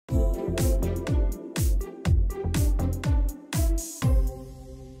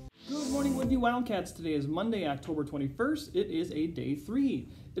Wildcats. Today is Monday, October 21st. It is a day 3.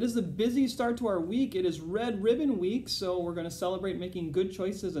 It is a busy start to our week. It is Red Ribbon Week, so we're going to celebrate making good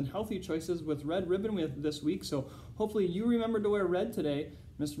choices and healthy choices with Red Ribbon this week. So hopefully you remembered to wear red today.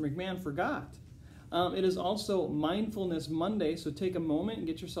 Mr. McMahon forgot. It is also Mindfulness Monday, so take a moment and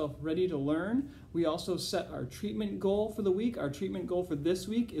get yourself ready to learn. We also set our treatment goal for the week. Our treatment goal for this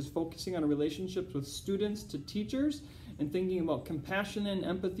week is focusing on relationships with students to teachers and thinking about compassion and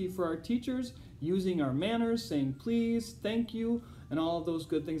empathy for our teachers, using our manners, saying please, thank you, and all of those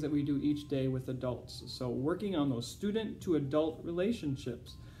good things that we do each day with adults. So working on those student to adult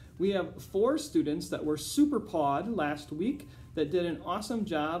relationships. We have 4 students that were super pawed last week that did an awesome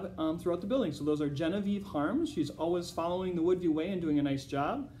job throughout the building. So those are Genevieve Harms. She's always following the Woodview Way and doing a nice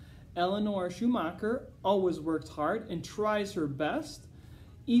job. Eleanor Schumacher always works hard and tries her best.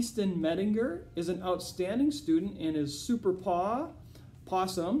 Easton Medinger is an outstanding student and is super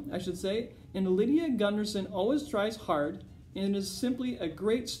possum, I should say. And Lydia Gunderson always tries hard and is simply a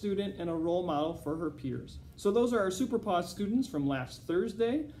great student and a role model for her peers. So those are our super paw students from last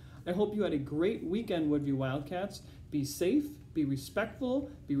Thursday. I hope you had a great weekend, Woodview Wildcats. Be safe, be respectful,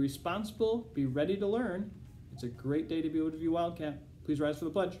 be responsible, be ready to learn. It's a great day to be a Woodview Wildcat. Please rise for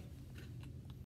the pledge.